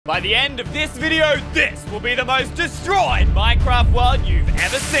By the end of this video, this will be the most destroyed Minecraft world you've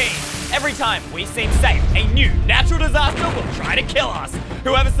ever seen. Every time we seem safe, a new natural disaster will try to kill us.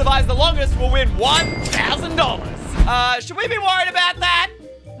 Whoever survives the longest will win $1,000. Should we be worried about that?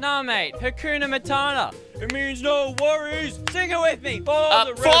 Nah, mate. Hakuna Matata. It means no worries. Sing it with me for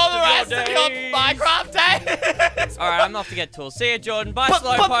the rest of your Minecraft days. Alright, I'm off to get tools. See ya, Jordan. Bye,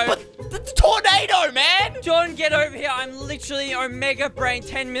 Slowpoke. But the tornado, man. Jordan, get over here. I'm literally Omega Brain,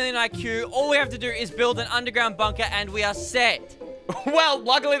 10 million IQ. All we have to do is build an underground bunker and we are set. Well,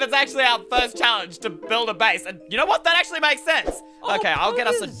 luckily that's actually our first challenge, to build a base. And you know what? That actually makes sense. Oh, okay, I'll get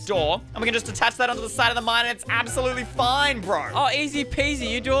us a door, and we can just attach that onto the side of the mine, and it's absolutely fine, bro. Oh, easy peasy.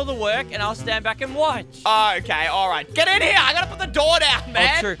 You do all the work, and I'll stand back and watch. Okay, all right. Get in here. I gotta put the door down,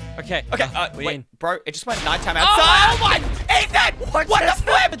 man. Oh, true. Okay. Okay, wait, bro, it just went nighttime outside. Oh my, Ethan! What the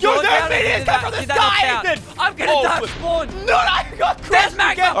flip? Your new meteors come from the sky, Ethan! I'm gonna dark spawn. No, I got crushed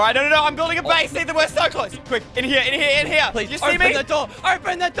again. All right, no, I'm building a base, Ethan. We're so close. Quick, in here. Please, you see me? Open the door.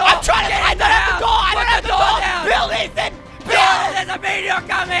 Open the door. I'm trying to. I don't have the door. I don't have the door. Build, Ethan. There's a meteor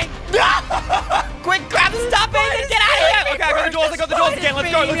coming! Quick, grab the stuff, Ethan! Get out of here! Okay, I got the doors again.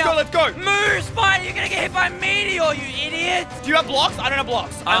 Let's go. Move, Spider! You're gonna get hit by a meteor, you idiot! Do you have blocks? I don't have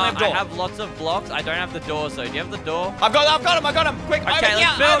blocks. I only have doors. I have lots of blocks. I don't have the doors, though. Do you have the door? I've got him. Quick, okay,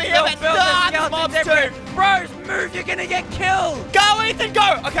 let's build the skeletons everywhere. Bros, move! You're gonna get killed! Go, Ethan,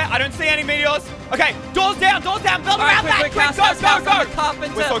 go! Okay, I don't see any meteors. Okay, doors down. Build around that. Quick, go.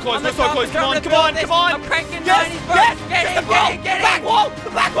 We're so close. Come on. I'm cranking 90s, bro. Get in. The back wall.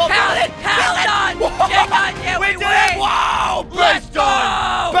 Held it. Yeah, we win. Whoa, let's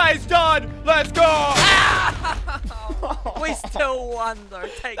go. Base done. Let's go. We still won, though.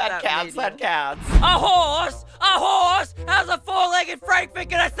 Take that. That counts. A horse. How's a four-legged Frankfurt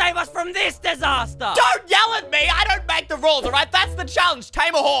gonna save us from this disaster? Don't yell at me. I don't make the rules, all right? That's the challenge.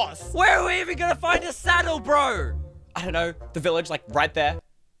 Tame a horse. Where are we even gonna find a saddle, bro? I don't know. The village, like right there.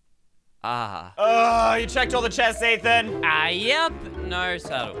 Oh, you checked all the chests, Ethan? Yep. No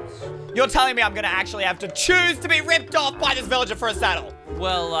saddles. You're telling me I'm gonna actually have to choose to be ripped off by this villager for a saddle?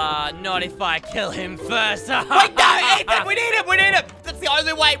 Well, not if I kill him first. Wait, no, Ethan, we need him. That's the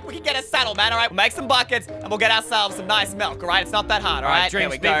only way we can get a saddle, man, all right? We'll make some buckets, and we'll get ourselves some nice milk, all right? It's not that hard, all right? Here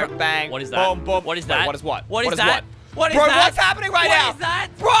we go, bang. What is that? Boom. What is that? Wait, what is what? What is that? What is bro, that? what's happening right now? What is that?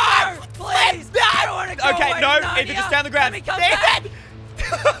 Bro, please. I don't want to go okay, away, no, Nadia. Ethan, just stay on the ground. Let me come back.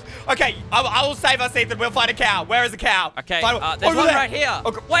 Okay, I will save us, Ethan. We'll find a cow. Where is the cow? Okay, there's one right here.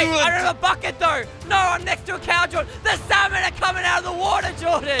 Okay. Wait, I don't have a bucket, though. No, I'm next to a cow, Jordan. The salmon are coming out of the water,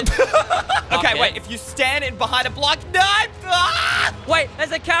 Jordan. Okay, wait. If you stand in behind a block... No! Wait,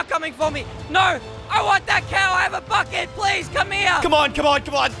 there's a cow coming for me. No, I want that cow. I have a bucket. Please, come here. Come on. Okay, I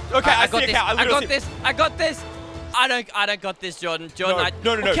see a cow. I got this. I don't got this, Jordan. No. Oh,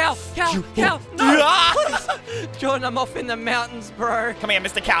 cow. No, please. Jordan, I'm off in the mountains, bro. Come here,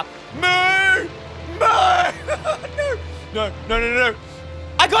 Mr. Cow. Moo! No.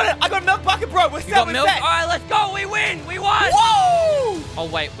 I got a milk bucket, bro. We're set. All right, let's go. We win. We won. Whoa! Oh,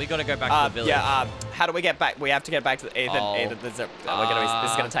 wait. We got to go back to the village. Yeah, how do we get back? We have to get back to the Ethan. This is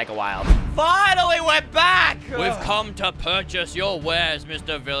going to take a while. Finally, we're back. We've come to purchase your wares,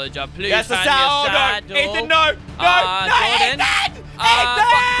 Mr. Villager. Please hand your saddle. No. Ethan, no. Jordan. Ethan!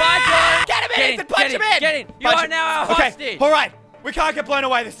 Bye, Jordan. Get him in, Ethan. Punch him in. Get in. You are now our hostage. Okay, all right. We can't get blown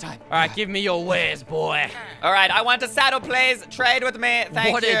away this time. All right, give me your wares, boy. All right, I want a saddle, please. Trade with me. Thank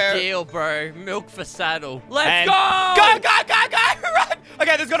you. What a deal, bro. Milk for saddle. Let's go! Go! Run!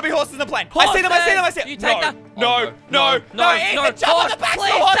 Okay, there's got to be horses in the plane. I see them. You take that. No, Ethan, jump on the back of the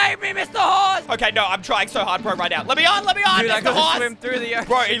Please horse. save me, Mr. Horse. Okay, no, I'm trying so hard, bro, right now. Let me on, Dude, I Mr. gotta Horse. swim through the ocean.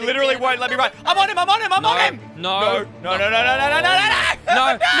 Bro, he literally won't let me run. I'm on him. No,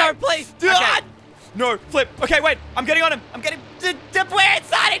 please. Okay. No, flip. Okay, wait. I'm getting on him. We're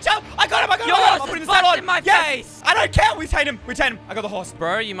inside each other. I got him. Your horse I'm putting is the saddle on. in my face. I don't care. We tame him. I got the horse.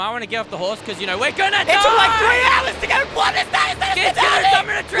 Bro, you might want to get off the horse because, you know, we're gonna die. It took like 3 hours to get him. What is that? I'm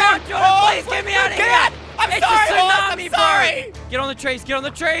gonna drown, Jordan. Please get me out of here. I'm it's sorry, a tsunami, I'm sorry. bro. Get on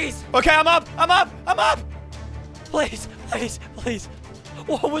the trees. Okay, I'm up. Please.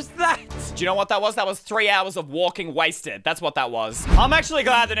 What was that? Do you know what that was? That was 3 hours of walking wasted. That's what that was. I'm actually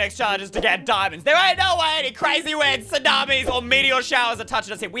glad the next challenge is to get diamonds. There ain't no way any crazy winds, tsunamis, or meteor showers are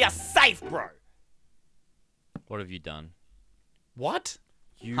touching us here. We are safe, bro. What have you done? What?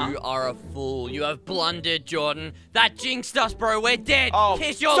 You are a fool. You have blundered, Jordan. That jinxed us, bro. We're dead. Oh,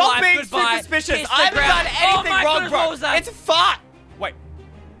 kiss your stop life being goodbye. suspicious. Kiss I haven't done anything wrong, goodness, bro. what was that? It's fun. Wait.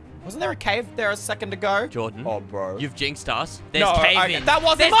 Wasn't there a cave there a second ago? Jordan. Oh, bro. You've jinxed us. There's No, cave okay, in. that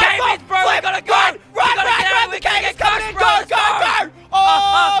wasn't There's my cave fault. in, bro. We gotta go. Run, We gotta get out. the We're cave gonna is get coming crushed, in. bro. Go, Let's go, go.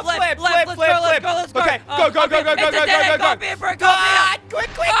 Oh, flip. flip. Let's go. Okay, go. It's a dead end. Go up here, bro. Go up here. Quick,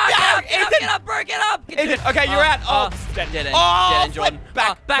 Get up, bro. Get up. Ethan, okay, you're out. Oh, dead end. Oh, Dead end, Jordan.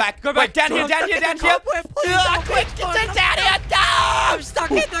 Back. Go Wait, back. down here. Quick, get down here. I'm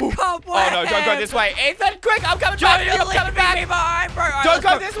stuck in the cobweb. Oh, no, don't go this way. Ethan, quick, I'm coming Jordan, back. you're I'm coming leaving me back. behind, bro. Alright, Don't let's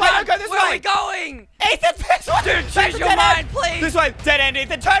go this way, don't go this Where are way. we going? Ethan, this way. Dude, That's choose a your dead mind, end. please. This way, dead end,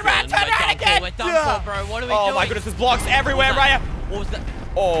 Ethan. Turn around again. We're done for, bro. What are we doing? Oh, my goodness, there's blocks everywhere right here. What was that?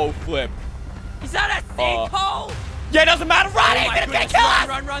 Oh, flip. Is that a sinkhole? Yeah, it doesn't matter. Run, Oh my Ethan, it's gonna goodness, kill us.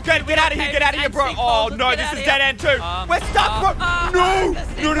 run. Get out of here, get out of here, bro. Oh, no, this is dead end too. We're stuck, bro. No.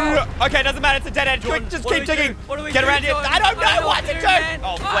 Okay, it doesn't matter. It's a dead end. Quick, just keep digging. Get around here. I don't know what to do.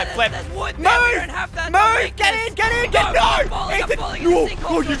 Oh, flip. Move. Get in. No. Ethan. No.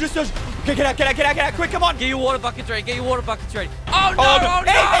 Oh, you just. Okay, get out. Quick, come on. Get your water buckets ready. Oh, no.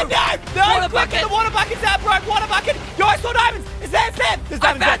 Ethan, no. Quick, get the water buckets out, bro. Water bucket. Yo, I saw diamonds. It's there. There's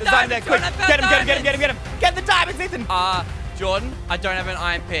diamonds there. Quick, get him. Get the diamonds, Ethan. Jordan, I don't have an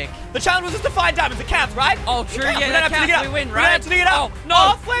iron pick. The challenge was just to find diamonds. It counts, right? Oh, true. Yeah, that counts. We win, right? We don't have to dig it up. Oh, no.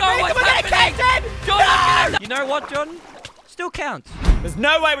 Oh, flip, no, Ethan, what's we're getting happening? caved in. Jordan, No. you know what, Jordan? Still counts. There's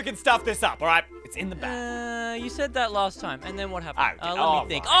no way we can stuff this up, all right? It's in the bag. You said that last time, and then what happened? Okay. Let me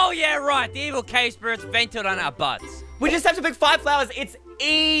think. Right. Oh, yeah, right. The evil cave spirits vented on our butts. We just have to pick 5 flowers. It's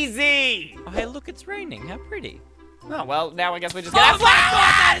easy. Oh, hey, look, it's raining. How pretty. Oh, well, now I guess we just Oh, get my God,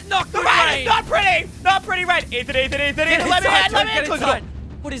 that is not The good rain rain. is not pretty. Not pretty rain. Ethan. Let me in.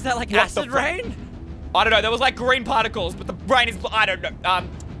 What is that, like What the acid fuck? rain? I don't know. There was like green particles, but the rain is. I don't know.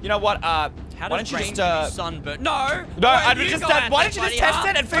 You know what? How why does don't you rain just sunburn? No. No, why don't you just test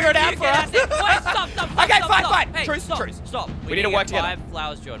it and figure it out for us? Wait, stop. Okay, stop. fine. Hey, Truce. Stop. We need to work together. 5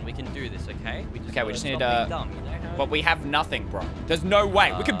 flowers, Jordan. We can do this, okay? We just need stop being dumb, you know how But we have nothing, bro. There's no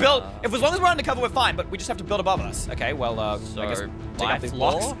way. We can build. If as long as we're undercover, we're fine. But we just have to build above us. Okay. Well, I guess take out these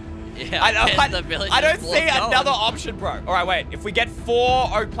blocks. Yeah, I don't see another option, bro. All right, wait. If we get 4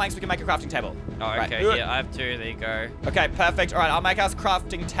 oak planks, we can make a crafting table. Oh, okay. Right. Yeah, I have 2. There you go. Okay, perfect. All right, I'll make us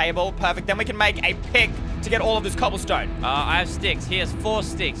crafting table. Perfect. Then we can make a pick to get all of this cobblestone. I have sticks. Here's 4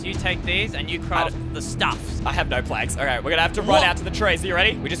 sticks. You take these and you craft the stuffs. I have no planks. All right, we're gonna have to run out to the trees. Are you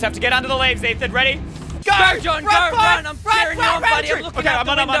ready? We just have to get under the leaves, Ethan. Ready? Go, John, run! I'm cheering you on, buddy. I'm looking out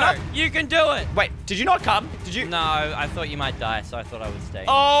the window. You can do it. Wait, did you not come? Did you? No, I thought you might die, so I thought I would stay.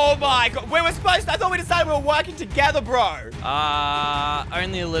 Oh my God, we were supposed to. I thought we decided we were working together, bro.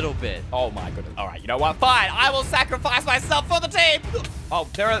 Only a little bit. Oh my goodness. All right, you know what? Fine, I will sacrifice myself for the team. Oh,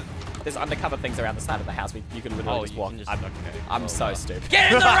 there's undercover things around the side of the house. You can literally just walk. I'm so stupid.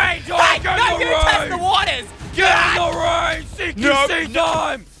 Get in the rain, John! Hey, no, you test the waters! Get in the rain! CQC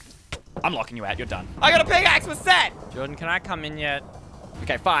time! I'm locking you out. You're done. I got a pickaxe. We're set. Jordan, can I come in yet?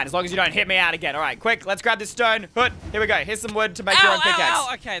 Okay, fine. As long as you don't hit me out again. All right, quick. Let's grab this stone. Hood. Here we go. Here's some wood to make your own pickaxe. Ow.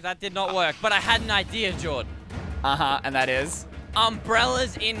 Okay, that did not work. But I had an idea, Jordan. And that is?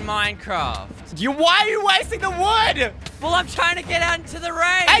 Umbrellas in Minecraft. Why are you wasting the wood? Well, I'm trying to get out into the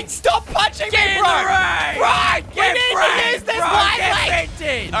rain. Hey, stop punching me, bro. Get in the rain. Right. We need to use this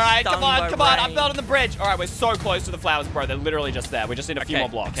wisely. All right, come on. I'm building the bridge. All right, we're so close to the flowers, bro. They're literally just there. We just need a few more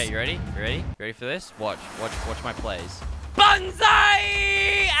blocks. Okay, you ready? You ready for this? Watch my plays.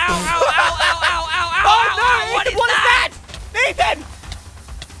 Banzai! Ow. Oh, no, What Ethan, is that? Ethan!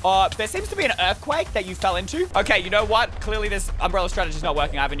 There seems to be an earthquake that you fell into. Okay, you know what? Clearly this umbrella strategy is not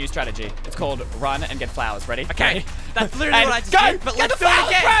working. I have a new strategy. It's called run and get flowers. Ready? Okay. That's literally what I just did, but let's do it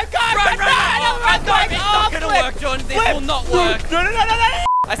again. Run. It's not gonna work, Jordan. This will not work. No.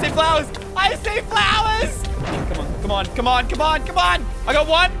 I see flowers. Come on. I got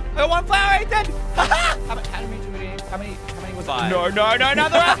one flower, Ethan. How many was it? 5. No,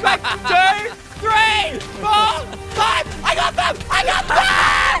 another earthquake. 2, 3, 4, 5. I got them.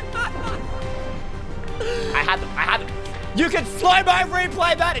 I had them. You can slow-mo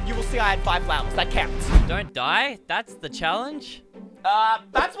replay that and you will see I had 5 flowers. That counts. Don't die? That's the challenge?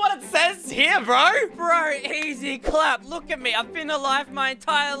 That's what it says here, bro. Bro, easy clap. Look at me. I've been alive my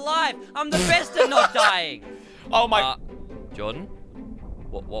entire life. I'm the best at not dying. Oh my... Jordan?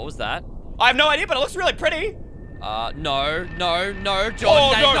 What was that? I have no idea, but it looks really pretty. No, Jordan. Oh,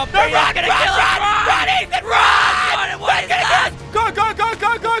 That is not pretty. Run, Gonna kill us. run, Ethan, run! Jordan, what is that? Go!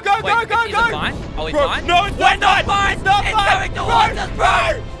 Wait, is it fine? Are we fine? No, it's not fine. It's going towards us,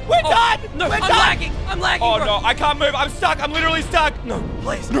 bro. We're done. No, We're I'm done. lagging, Oh bro. no, I can't move. I'm stuck. I'm literally stuck. No,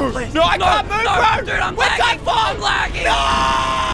 please. No, I can't move, bro. Dude, I'm We're done lagging. for. I'm lagging. No!